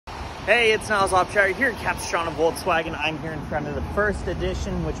Hey, it's Niles here at Capistrano Volkswagen. I'm here in front of the first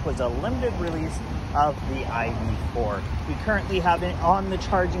edition, which was a limited release of the ID4. We currently have it on the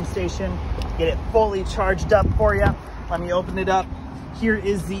charging station. Get it fully charged up for you. Let me open it up. Here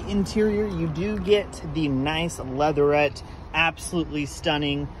is the interior. You do get the nice leatherette, absolutely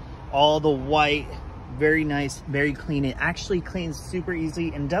stunning. All the white, very nice, very clean. It actually cleans super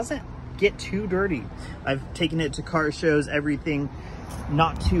easy and doesn't get too dirty. I've taken it to car shows, everything.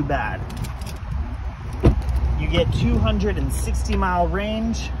 Not too bad. You get 260 mile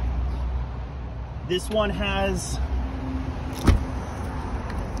range. This one has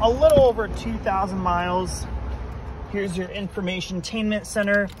a little over 2,000 miles. Here's your informationtainment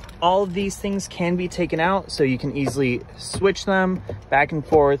center. All of these things can be taken out, so you can easily switch them back and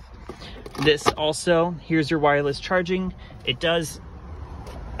forth. This also, here's your wireless charging. It does,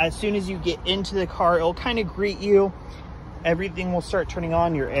 as soon as you get into the car, it'll kind of greet you. Everything will start turning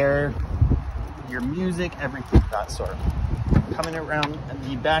on, your air, your music, everything of that sort. Coming around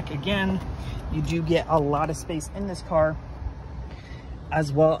the back again, you do get a lot of space in this car,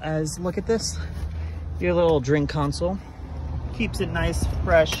 as well as, look at this, your little drink console. Keeps it nice,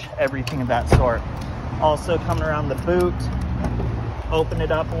 fresh, everything of that sort. Also coming around the boot, open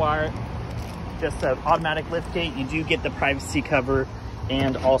it up wire, just an automatic lift gate. You do get the privacy cover,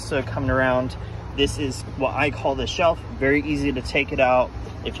 and also coming around, this is what I call the shelf. Very easy to take it out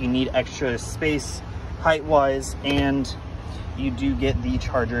if you need extra space height-wise, and you do get the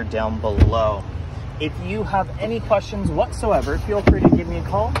charger down below. If you have any questions whatsoever, feel free to give me a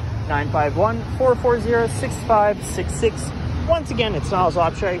call, 951-440-6566. Once again, it's Niles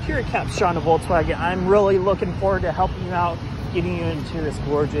here at Capistrano Volkswagen. I'm really looking forward to helping you out, getting you into this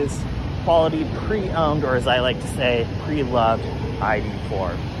gorgeous, quality, pre-owned, or as I like to say, pre-loved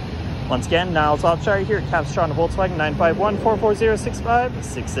ID4. Once again, Niles here at Capistrano Volkswagen,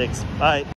 951-440-6566. Bye.